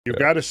You've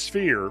got a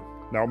sphere.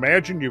 Now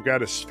imagine you've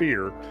got a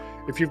sphere.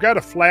 If you've got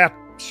a flat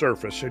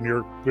surface and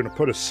you're going to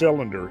put a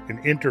cylinder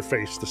and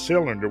interface the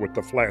cylinder with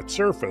the flat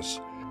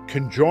surface,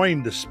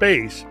 conjoin the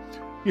space,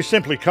 you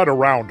simply cut a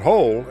round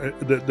hole,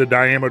 the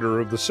diameter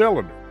of the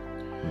cylinder.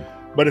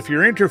 But if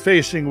you're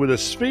interfacing with a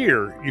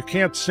sphere, you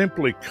can't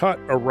simply cut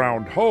a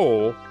round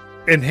hole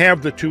and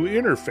have the two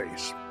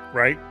interface,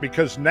 right?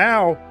 Because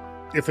now,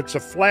 if it's a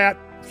flat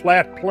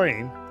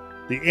plane,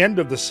 the end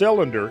of the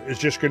cylinder is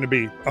just going to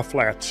be a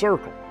flat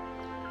circle,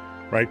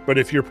 right? But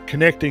if you're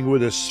connecting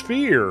with a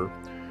sphere,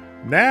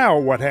 now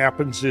what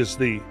happens is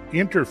the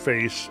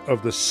interface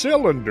of the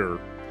cylinder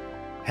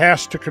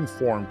has to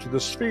conform to the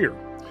sphere.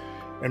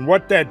 And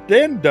what that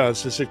then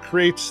does is it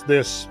creates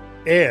this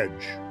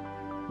edge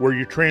where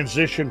you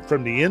transition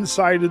from the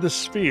inside of the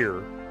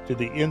sphere to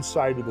the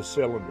inside of the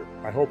cylinder.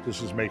 I hope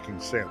this is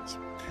making sense.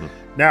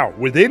 Now,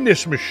 within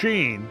this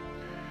machine,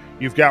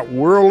 you've got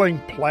whirling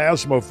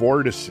plasma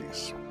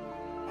vortices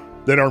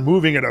that are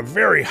moving at a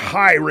very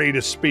high rate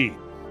of speed.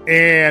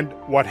 And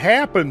what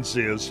happens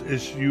is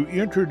you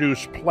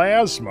introduce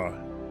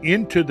plasma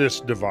into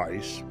this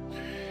device,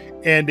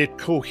 and it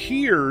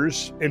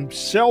coheres and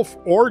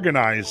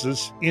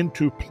self-organizes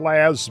into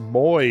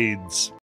plasmoids.